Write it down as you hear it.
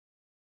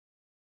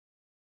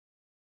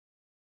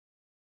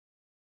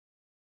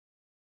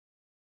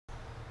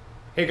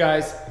Hey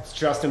guys, it's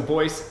Justin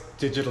Boyce,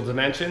 Digital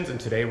Dimensions, and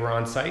today we're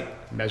on site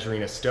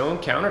measuring a stone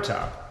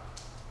countertop.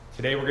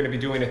 Today we're going to be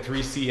doing a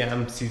 3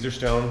 cm Caesar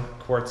stone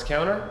quartz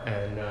counter,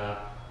 and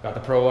got the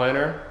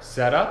Proliner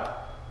set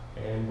up,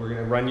 and we're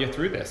going to run you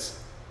through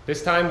this.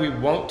 This time we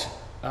won't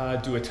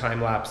do a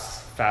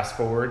time-lapse fast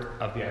forward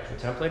of the actual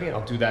templating.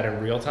 I'll do that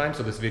in real time,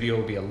 so this video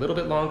will be a little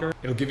bit longer.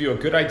 It'll give you a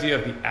good idea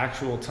of the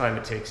actual time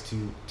it takes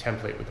to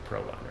template with the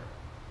Proliner.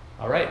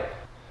 All right,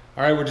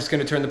 we're just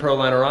going to turn the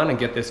Proliner on and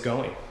get this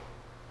going.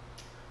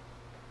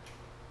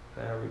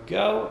 There we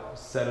go.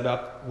 Set it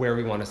up where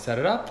we want to set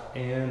it up,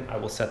 and I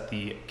will set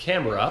the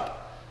camera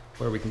up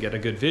where we can get a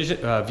good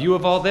view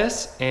of all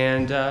this,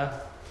 and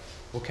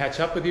we'll catch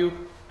up with you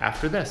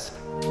after this.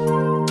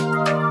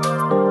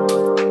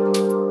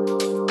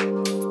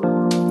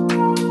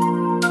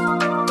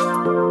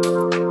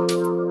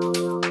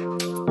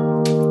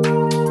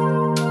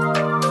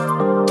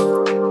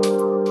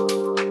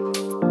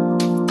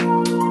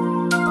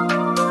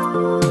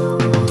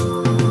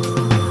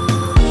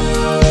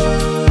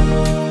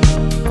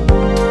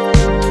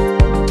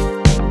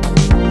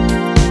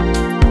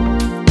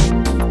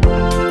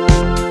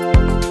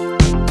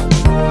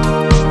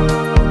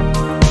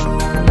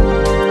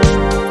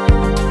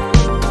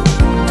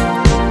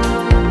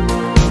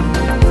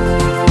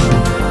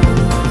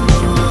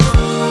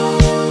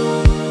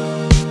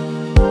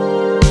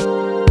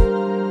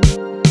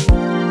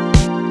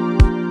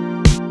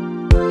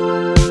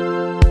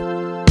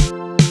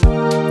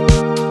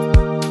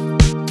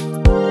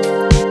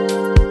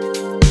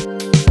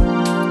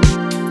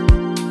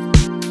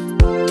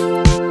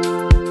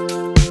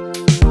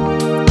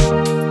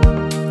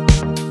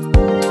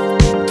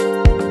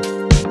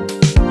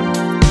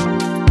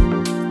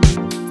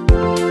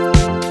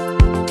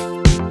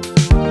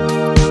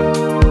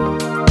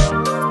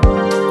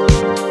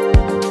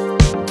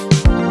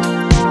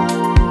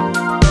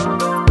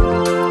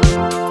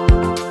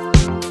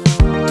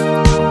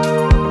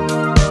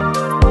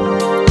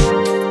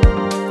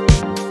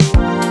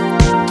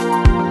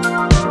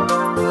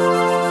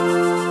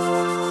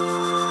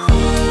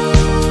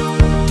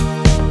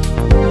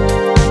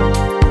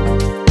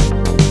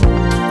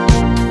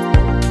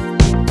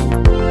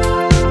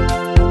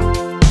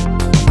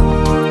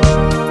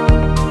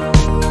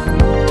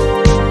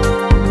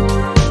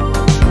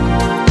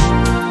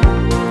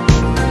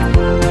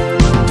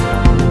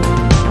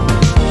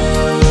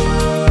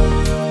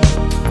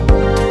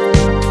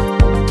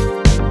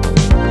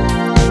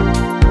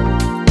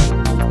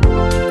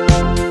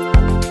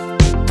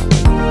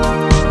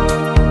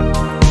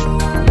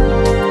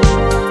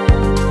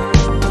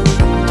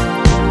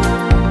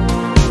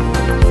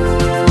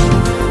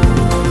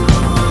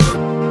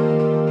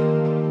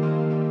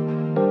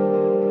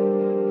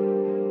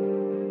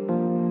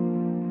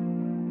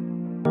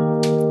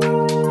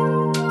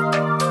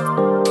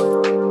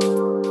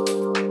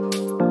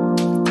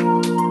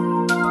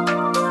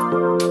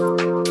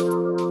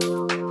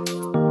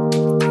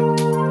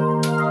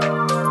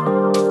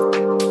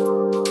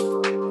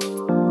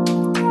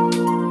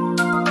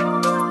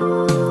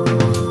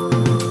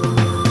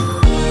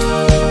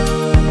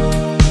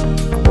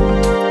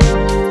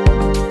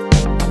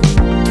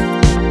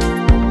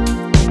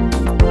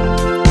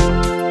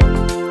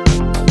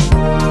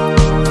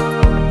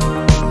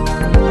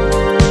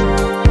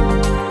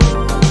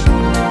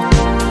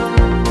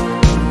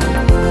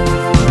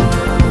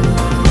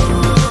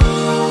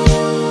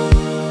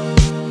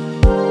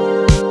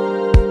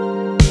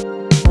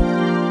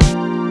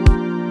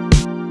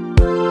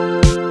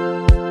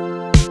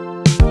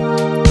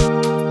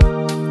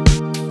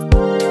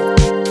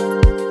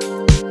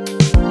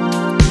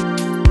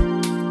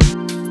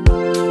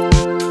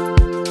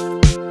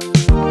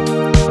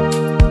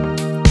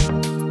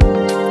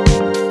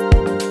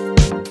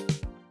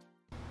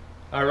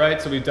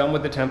 Alright, so we've done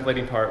with the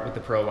templating part with the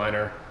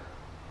Proliner.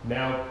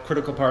 Now,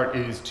 critical part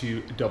is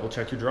to double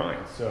check your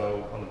drawings.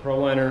 So on the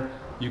Proliner,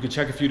 you can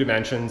check a few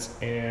dimensions,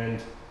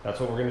 and that's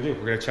what we're going to do.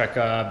 We're going to check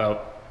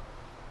about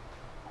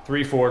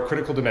 3-4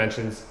 critical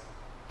dimensions.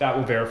 That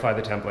will verify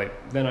the template.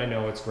 Then I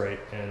know it's great,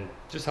 and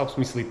just helps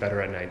me sleep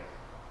better at night.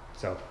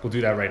 So we'll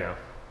do that right now.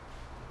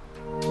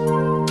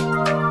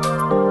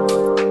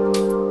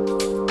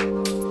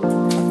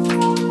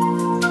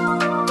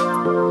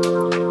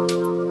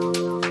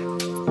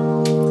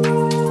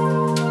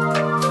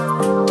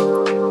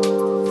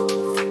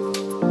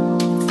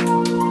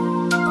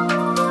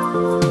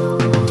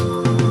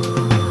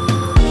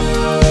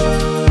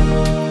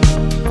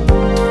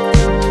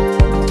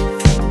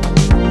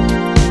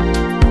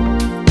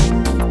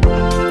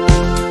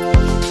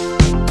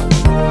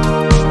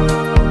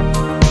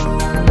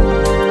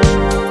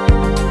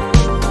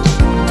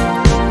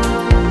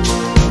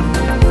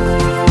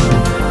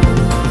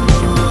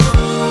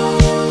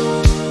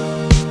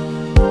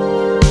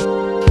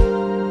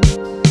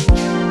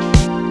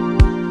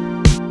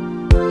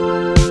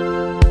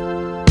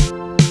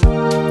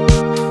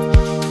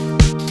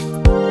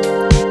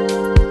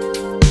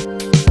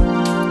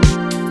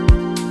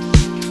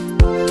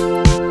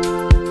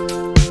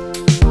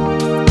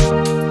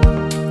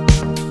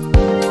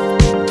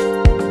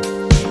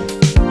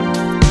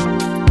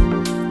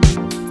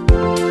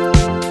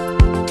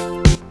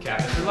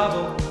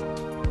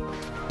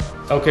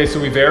 Okay,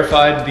 so we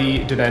verified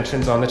the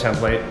dimensions on the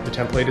template. The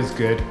template is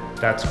good.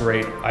 That's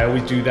great. I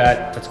always do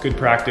that. That's good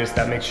practice.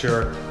 That makes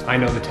sure I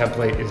know the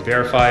template is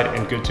verified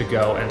and good to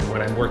go. And when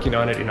I'm working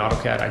on it in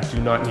AutoCAD, I do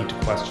not need to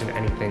question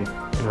anything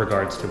in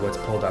regards to what's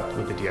pulled up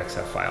with the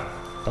DXF file.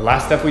 The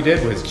last step we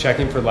did was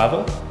checking for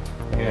level,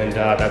 and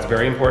that's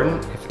very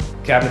important.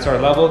 If cabinets are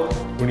leveled,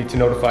 we need to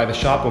notify the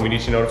shop, and we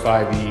need to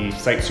notify the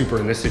site super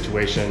in this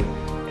situation,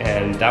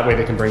 and that way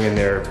they can bring in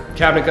their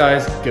cabinet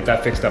guys, get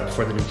that fixed up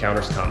before the new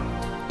counters come.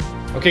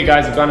 Okay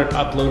guys, I've gone and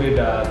uploaded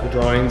the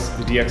drawings,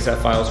 the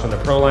DXF files from the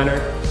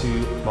Proliner to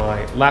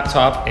my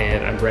laptop,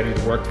 and I'm ready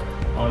to work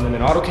on them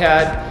in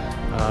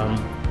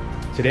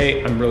AutoCAD.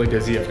 Today I'm really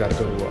busy. I've got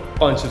to go to a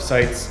bunch of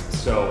sites,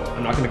 so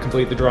I'm not going to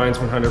complete the drawings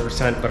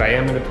 100%, but I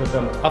am going to put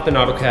them up in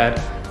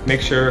AutoCAD, make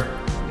sure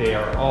they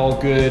are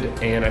all good,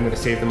 and I'm going to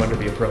save them under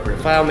the appropriate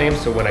file name,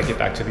 so when I get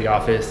back to the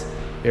office,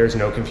 there's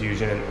no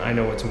confusion. I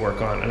know what to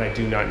work on, and I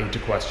do not need to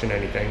question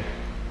anything.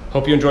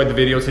 Hope you enjoyed the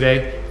video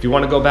today. If you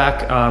want to go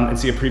back and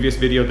see a previous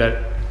video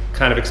that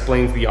kind of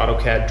explains the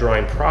AutoCAD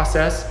drawing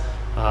process,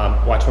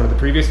 watch one of the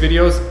previous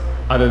videos.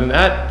 Other than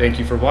that, thank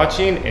you for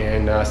watching,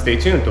 and stay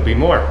tuned. There'll be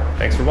more.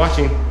 Thanks for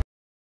watching.